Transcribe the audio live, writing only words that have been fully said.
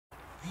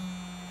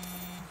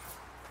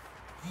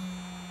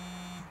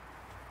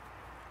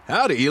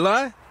Howdy,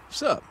 Eli.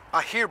 What's up?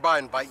 I hereby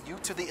invite you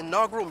to the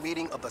inaugural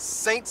meeting of the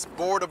Saints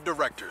Board of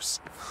Directors.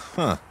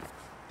 Huh.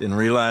 Didn't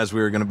realize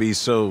we were gonna be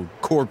so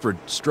corporate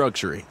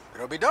structury.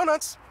 There'll be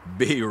donuts.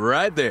 Be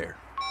right there.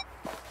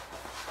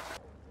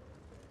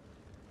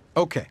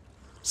 Okay,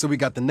 so we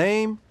got the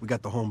name, we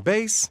got the home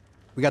base,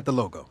 we got the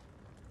logo.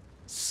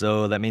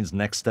 So that means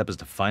next step is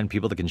to find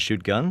people that can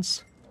shoot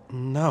guns?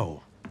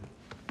 No.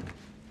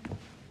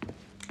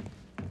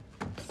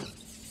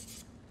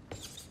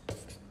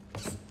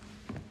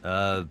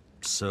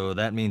 So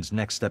that means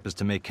next step is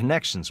to make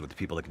connections with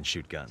people that can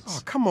shoot guns. Oh,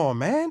 come on,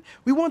 man.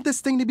 We want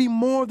this thing to be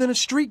more than a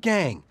street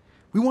gang.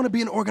 We want to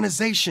be an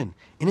organization,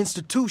 an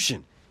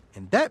institution.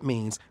 And that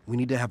means we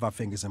need to have our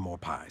fingers in more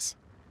pies.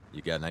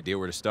 You got an idea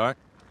where to start?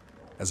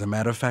 As a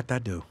matter of fact, I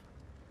do.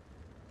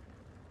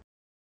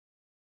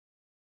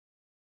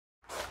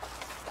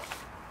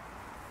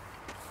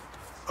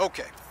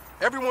 Okay.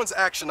 Everyone's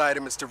action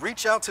item is to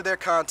reach out to their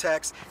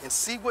contacts and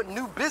see what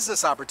new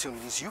business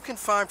opportunities you can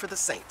find for the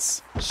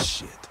Saints.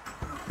 Shit.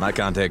 My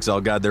contacts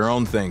all got their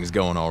own things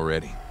going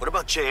already. What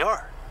about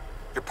JR?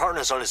 Your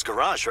partner's on his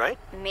garage, right?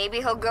 Maybe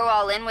he'll go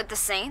all in with the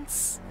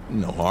Saints?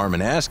 No harm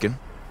in asking.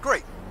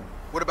 Great.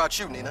 What about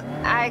you, Nina?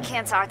 I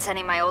can't talk to any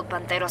of my old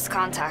Pantoros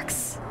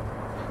contacts.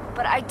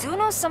 But I do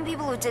know some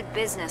people who did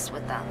business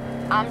with them.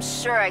 I'm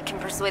sure I can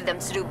persuade them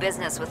to do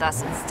business with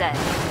us instead.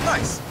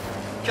 Nice.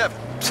 Kevin.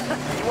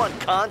 You want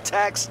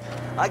contacts?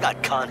 I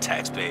got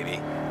contacts,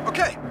 baby.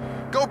 Okay,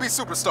 go be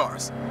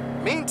superstars.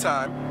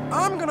 Meantime,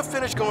 I'm gonna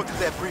finish going through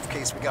that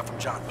briefcase we got from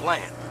John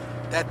Bland.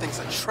 That thing's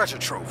a treasure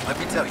trove, let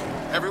me tell you.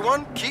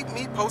 Everyone, keep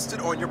me posted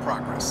on your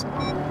progress.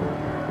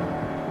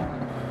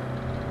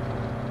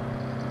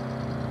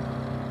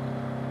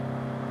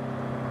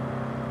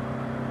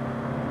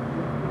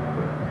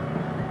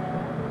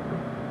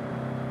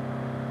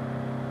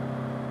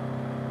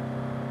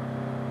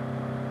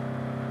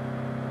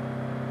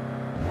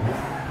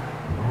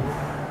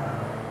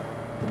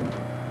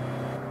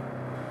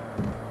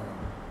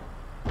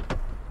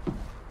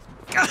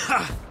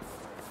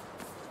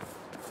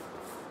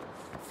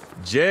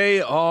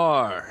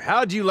 JR,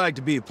 how'd you like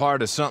to be a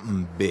part of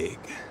something big?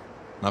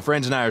 My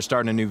friends and I are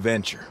starting a new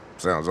venture.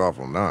 Sounds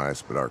awful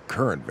nice, but our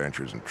current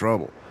venture's in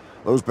trouble.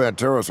 Those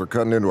Pantoros are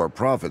cutting into our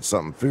profits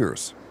something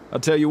fierce. I'll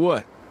tell you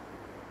what,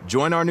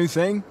 join our new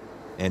thing,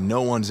 and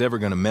no one's ever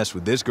gonna mess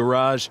with this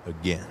garage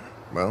again.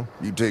 Well,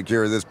 you take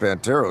care of this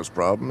Panteros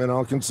problem, and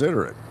I'll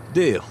consider it.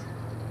 Deal.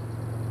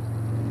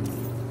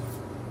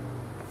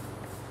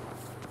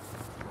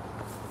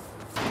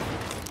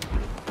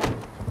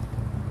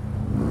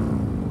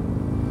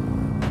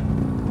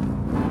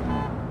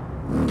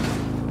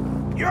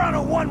 You're on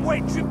a one-way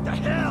trip to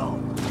hell!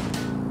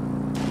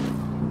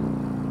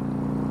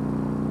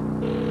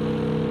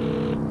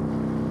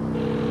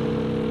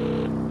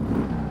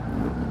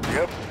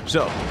 Yep,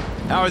 So,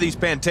 how are these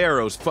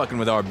Panteros fucking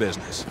with our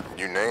business?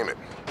 you name it.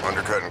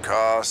 Undercutting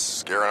costs,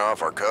 scaring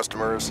off our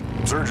customers.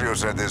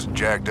 Sergio's had this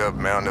jacked-up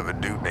mountain of a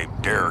dude named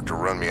Derek to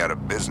run me out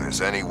of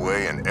business any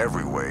way and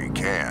every way he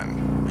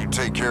can. You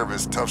take care of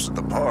his toughs at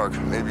the park,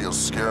 maybe you'll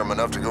scare him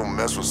enough to go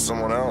mess with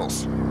someone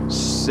else.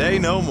 Say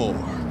no more.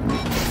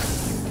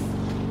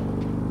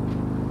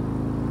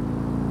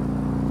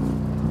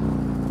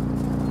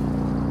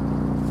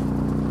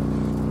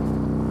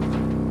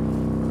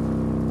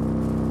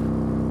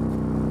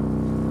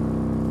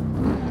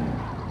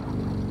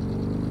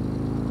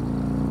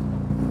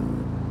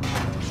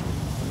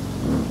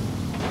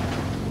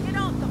 Get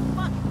off the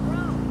fucking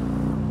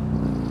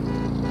road!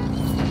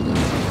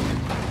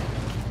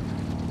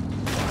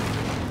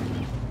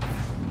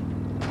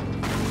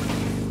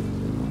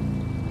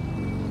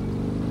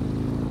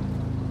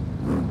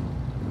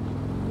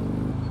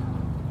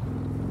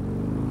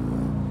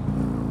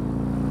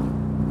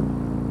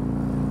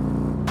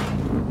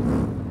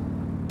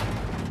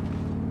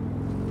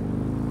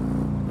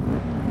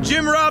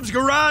 Jim Rob's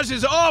garage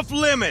is off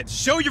limits.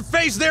 Show your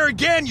face there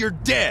again, you're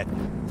dead.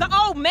 The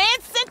old man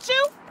sent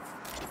you?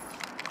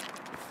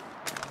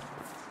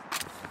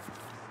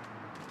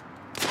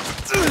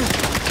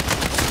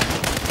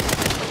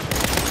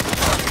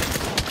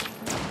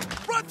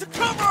 Run to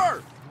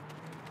cover!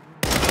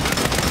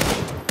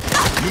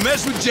 You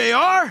mess with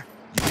JR,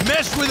 you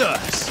mess with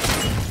us.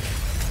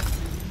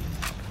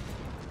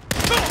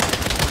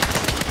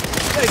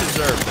 They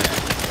deserve that.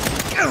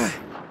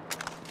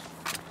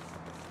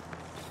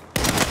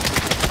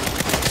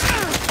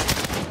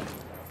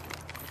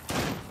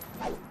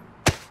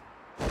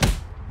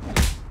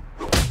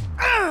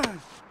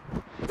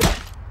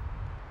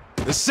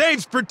 The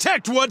Saints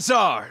protect what's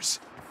ours.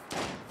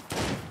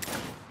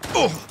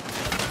 Oh.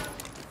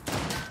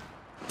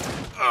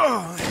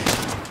 Oh.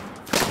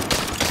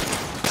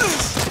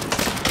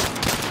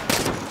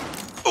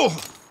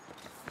 Oh.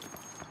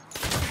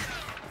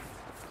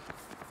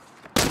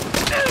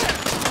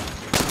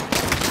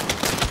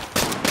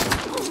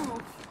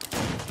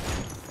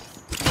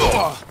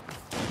 Oh.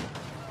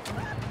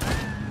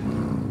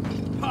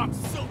 I'm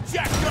so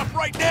jacked up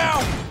right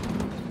now.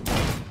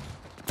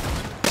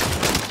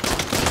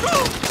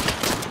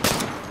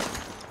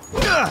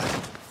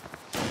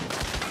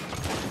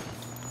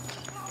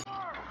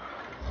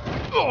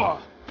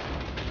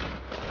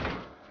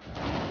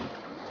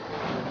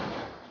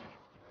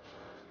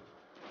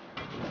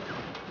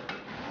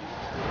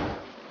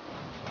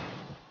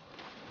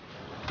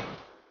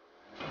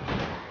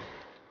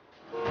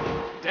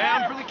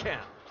 Down for the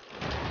count.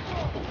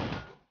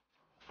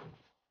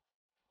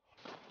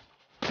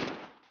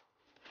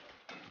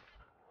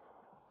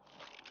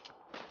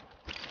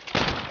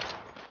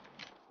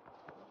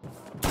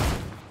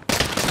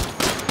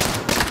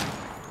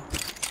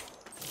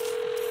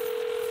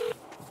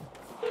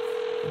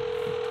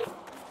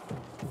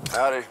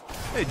 Howdy.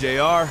 Hey, JR.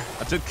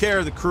 I took care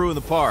of the crew in the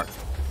park.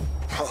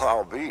 Well,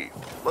 I'll be.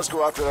 Let's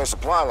go after their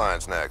supply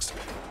lines next.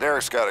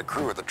 Derek's got a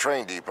crew at the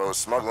train depot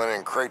smuggling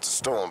in crates of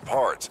stolen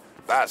parts.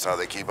 That's how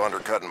they keep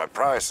undercutting my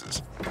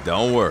prices.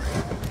 Don't worry.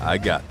 I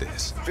got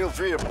this. Feel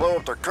free to blow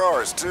up their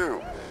cars,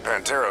 too.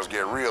 Pantoros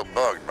get real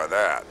bugged by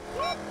that.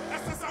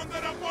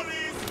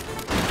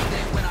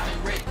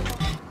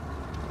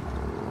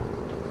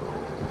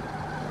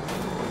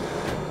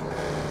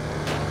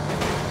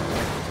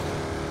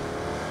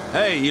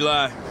 Hey,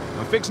 Eli.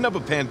 I'm fixing up a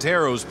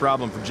Panteros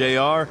problem for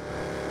JR.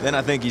 Then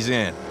I think he's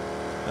in.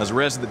 How's the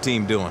rest of the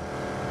team doing?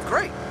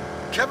 Great.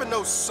 Kevin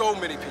knows so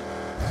many people.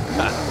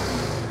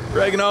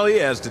 Reckon all he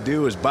has to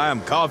do is buy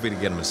him coffee to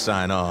get him to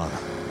sign on.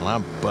 Well,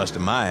 I'm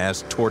busting my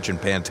ass torching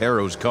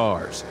Panteros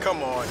cars.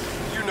 Come on.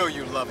 You know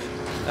you love him.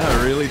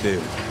 I really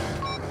do.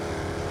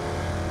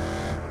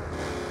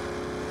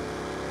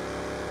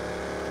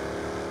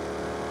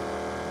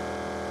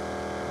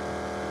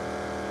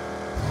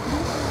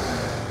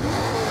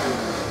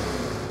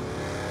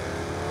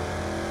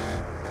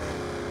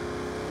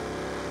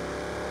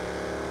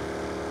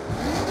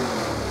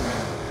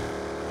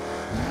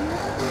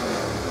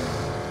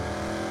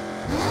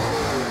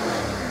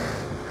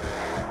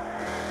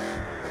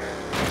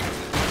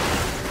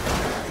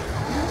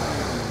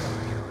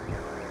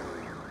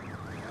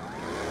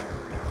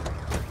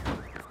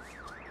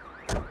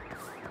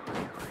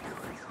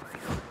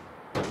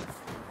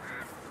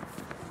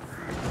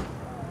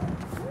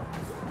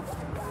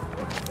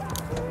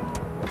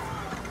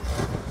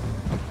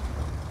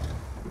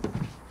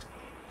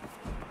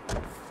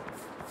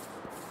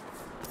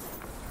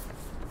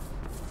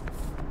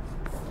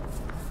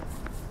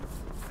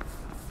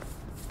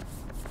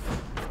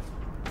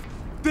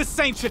 This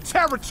ain't your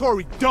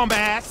territory,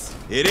 dumbass!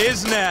 It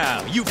is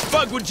now. You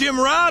fuck with Jim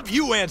Rob,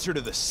 you answer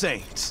to the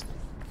Saints.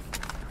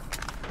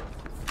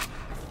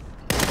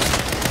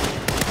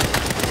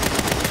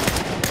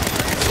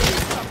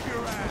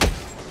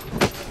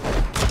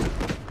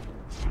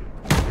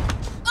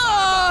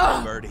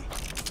 Birdie.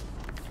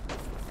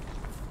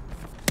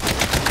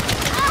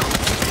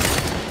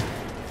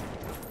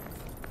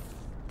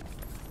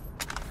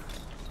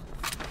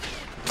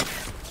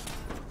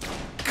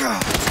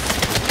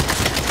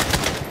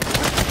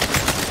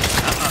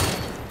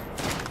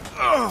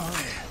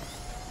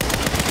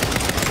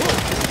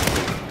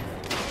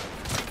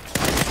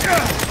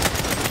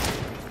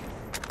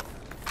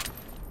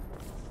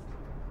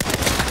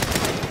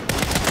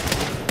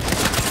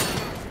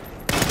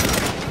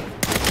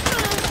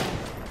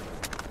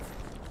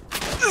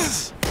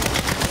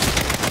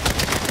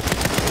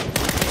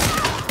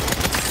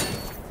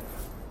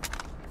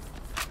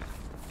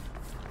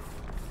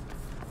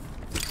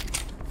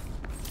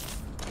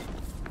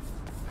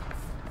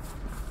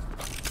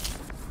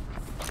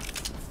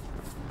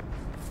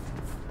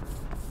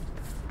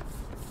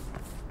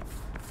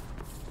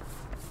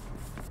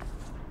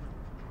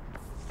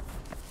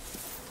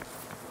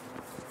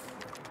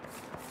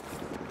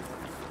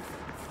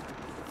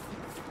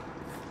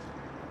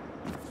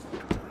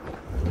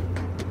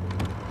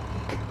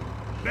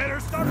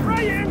 Better start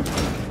praying!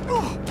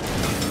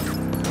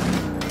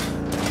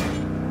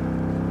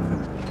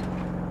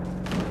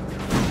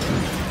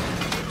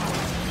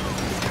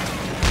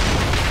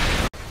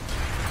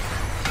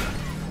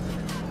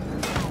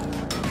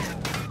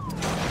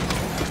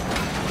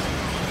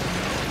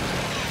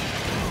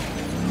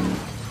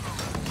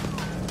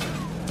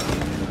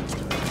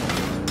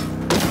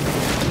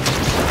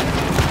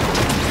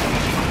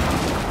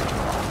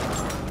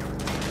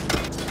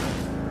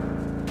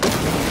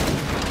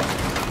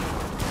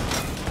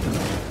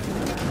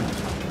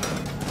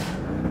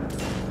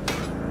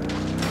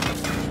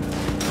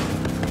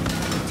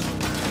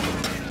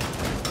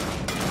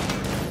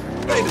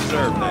 They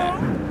deserve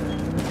that.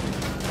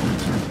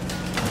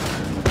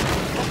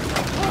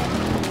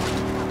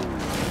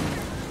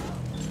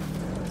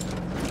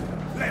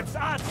 Let's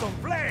add some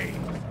flame!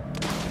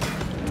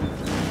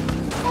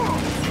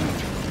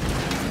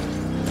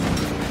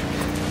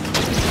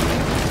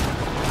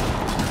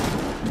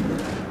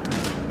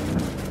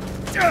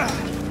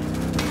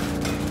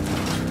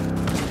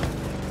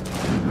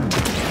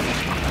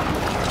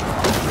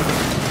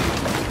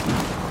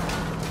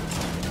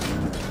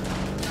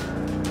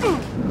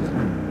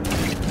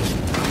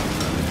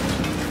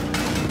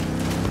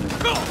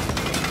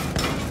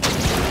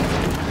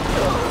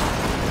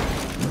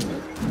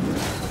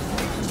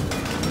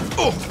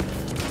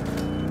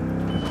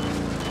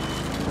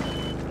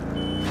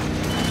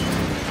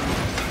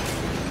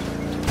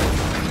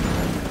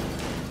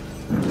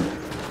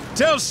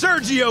 Tell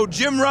Sergio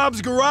Jim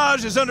Rob's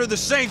garage is under the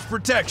Saints'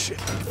 protection.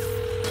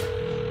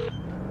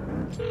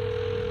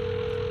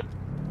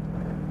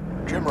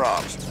 Jim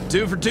Rob's.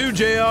 2 for 2,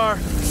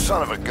 JR.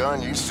 Son of a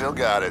gun, you still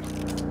got it.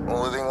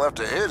 Only thing left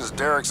to hit is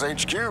Derek's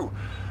HQ.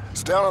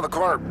 It's down on the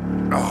corner.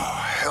 Oh,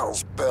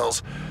 hell's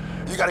bells.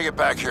 You gotta get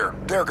back here.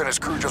 Derek and his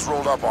crew just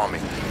rolled up on me.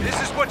 This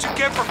is what you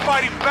get for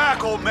fighting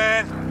back, old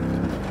man.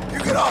 You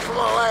get off of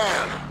my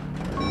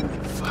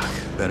land.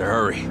 Fuck, better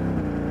hurry.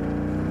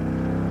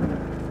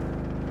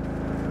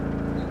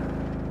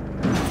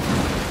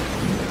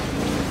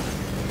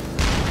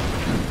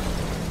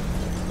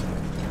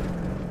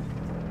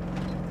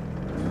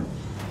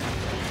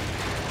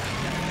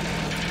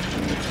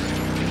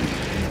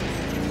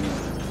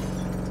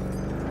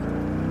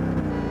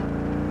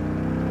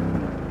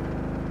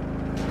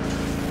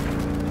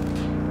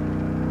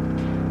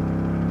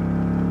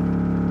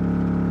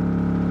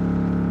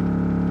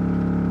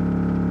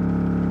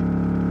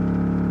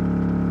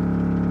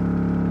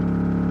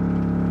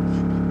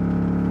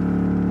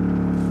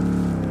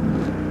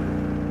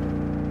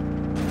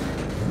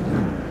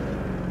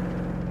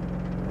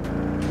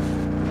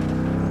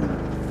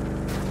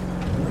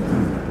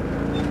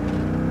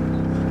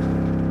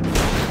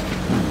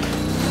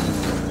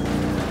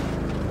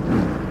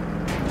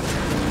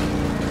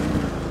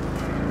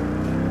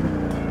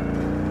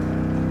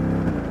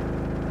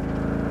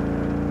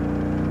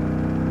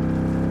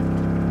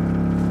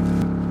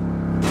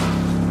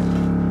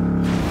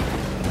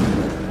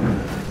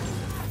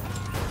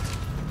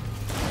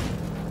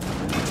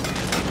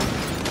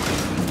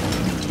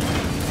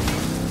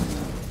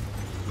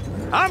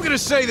 I'm gonna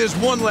say this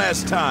one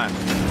last time.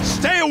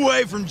 Stay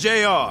away from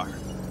JR.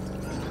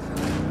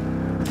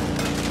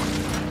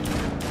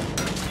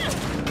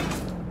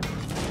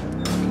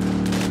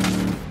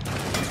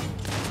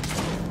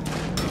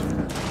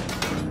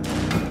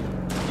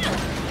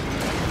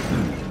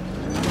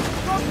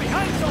 Look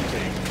behind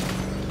something.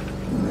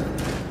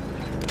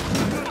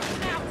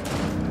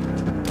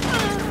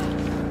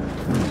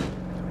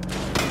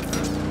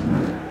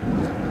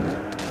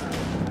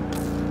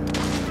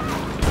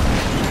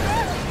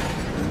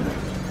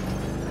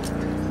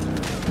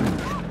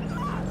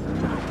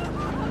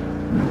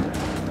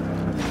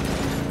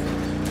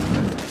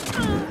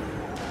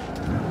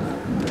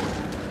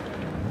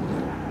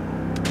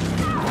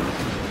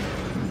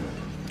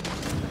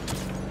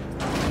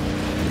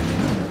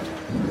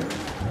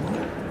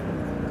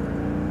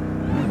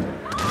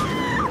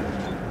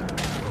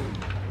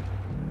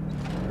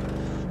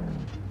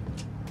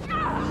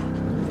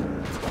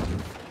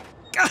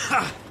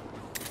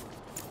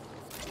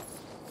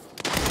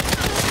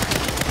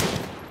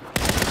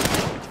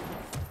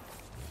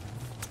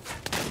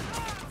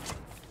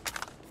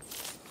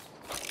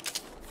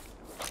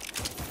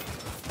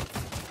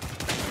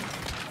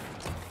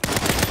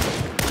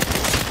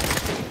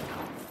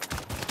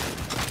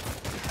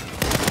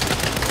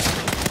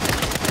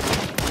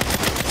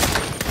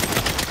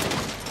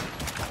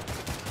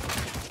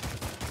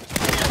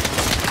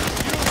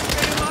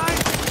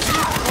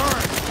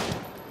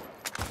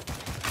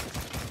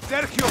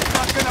 Sergio's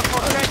not gonna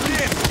forget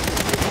this!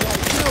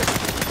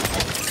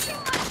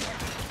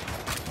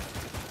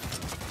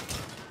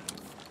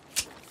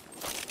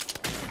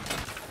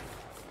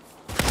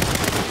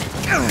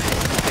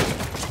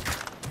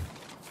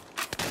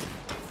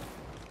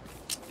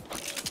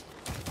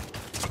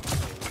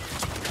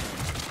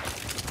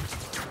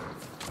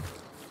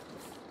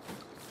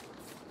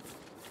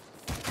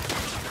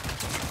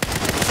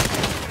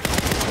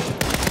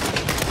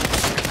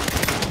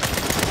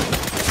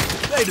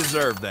 They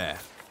deserve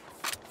that.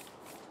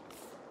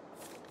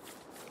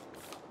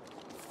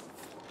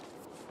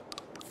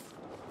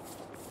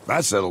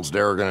 That settles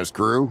Derek and his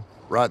crew.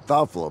 Right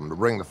thoughtful of them to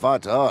bring the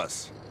fight to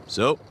us.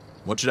 So,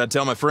 what should I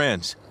tell my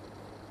friends?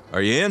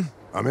 Are you in?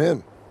 I'm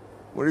in.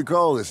 What do you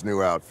call this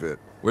new outfit?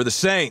 We're the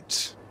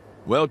Saints.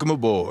 Welcome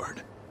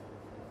aboard.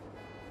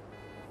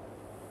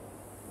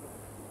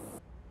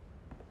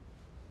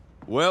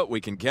 Well,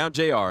 we can count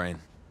JR in.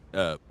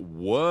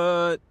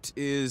 What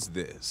is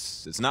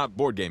this? It's not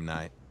board game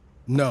night.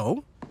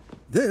 No,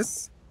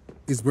 this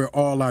is where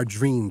all our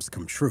dreams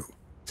come true.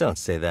 Don't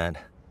say that.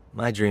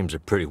 My dreams are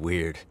pretty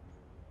weird.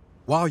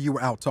 While you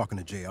were out talking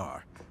to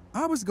JR,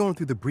 I was going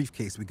through the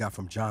briefcase we got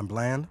from John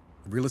Bland,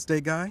 the real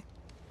estate guy.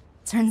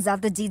 Turns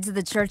out the deeds of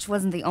the church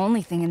wasn't the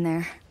only thing in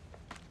there.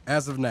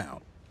 As of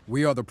now,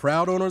 we are the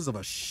proud owners of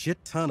a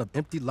shit ton of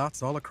empty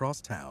lots all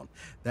across town.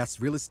 That's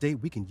real estate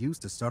we can use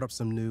to start up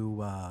some new,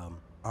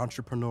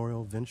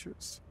 entrepreneurial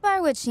ventures. By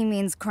which he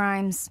means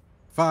crimes.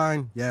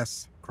 Fine,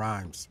 yes,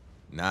 crimes.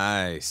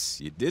 Nice.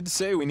 You did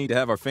say we need to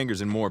have our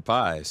fingers in more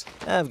pies.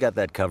 I've got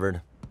that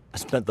covered. I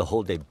spent the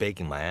whole day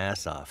baking my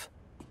ass off.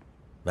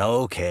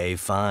 Okay,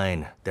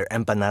 fine. They're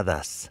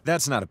empanadas.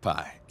 That's not a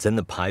pie. It's in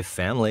the pie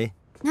family.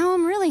 Now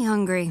I'm really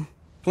hungry.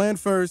 Plan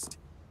first,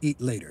 eat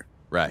later.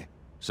 Right.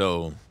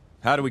 So,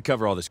 how do we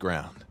cover all this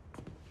ground?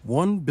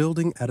 One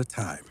building at a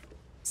time.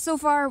 So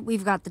far,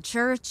 we've got the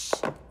church.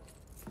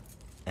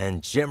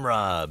 And Jim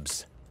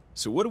Robs.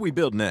 So what do we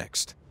build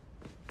next?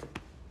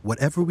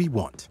 Whatever we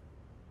want.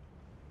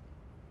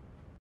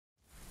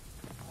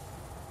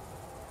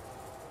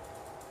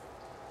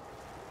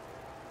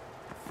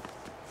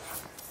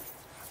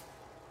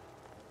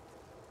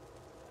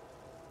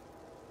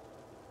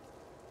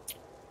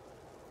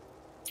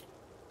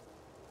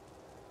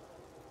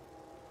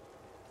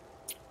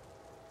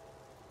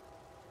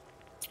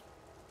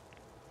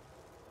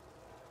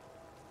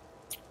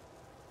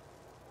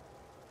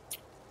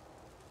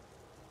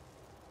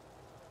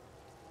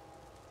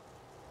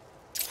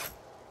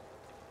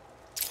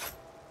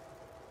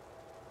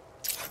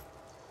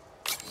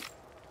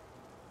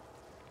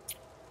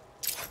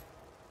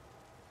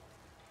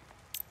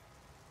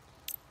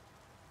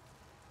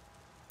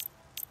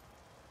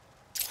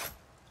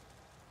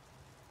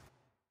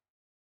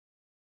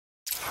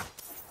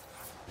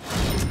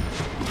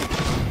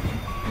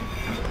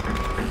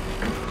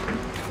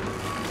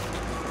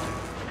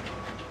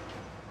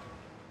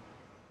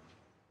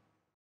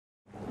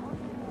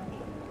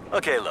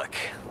 Okay, look.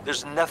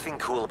 There's nothing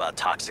cool about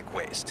toxic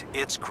waste.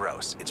 It's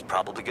gross. It's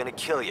probably gonna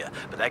kill you,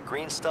 but that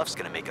green stuff's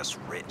gonna make us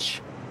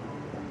rich.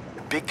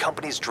 Big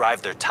companies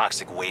drive their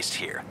toxic waste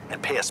here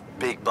and pay us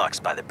big bucks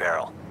by the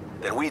barrel.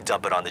 Then we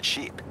dump it on the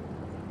cheap.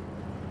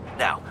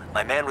 Now,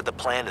 my man with the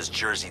plan is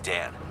Jersey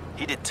Dan.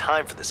 He did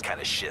time for this kind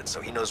of shit,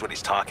 so he knows what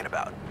he's talking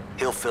about.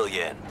 He'll fill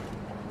you in.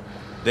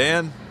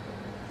 Dan,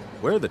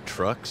 where are the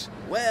trucks?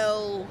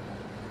 Well,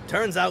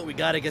 turns out we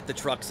gotta get the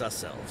trucks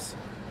ourselves.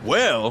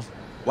 Well,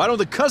 why don't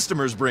the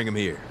customers bring them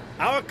here?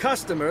 Our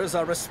customers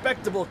are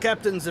respectable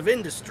captains of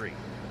industry.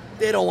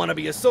 They don't want to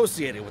be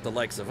associated with the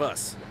likes of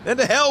us. Then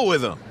to hell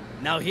with them.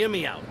 Now hear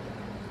me out.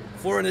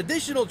 For an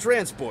additional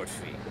transport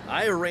fee,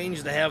 I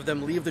arranged to have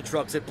them leave the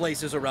trucks at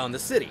places around the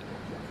city.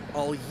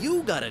 All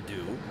you gotta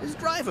do is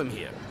drive them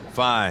here.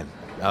 Fine,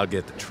 I'll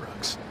get the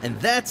trucks. And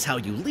that's how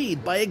you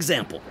lead by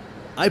example.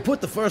 I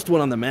put the first one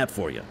on the map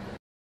for you.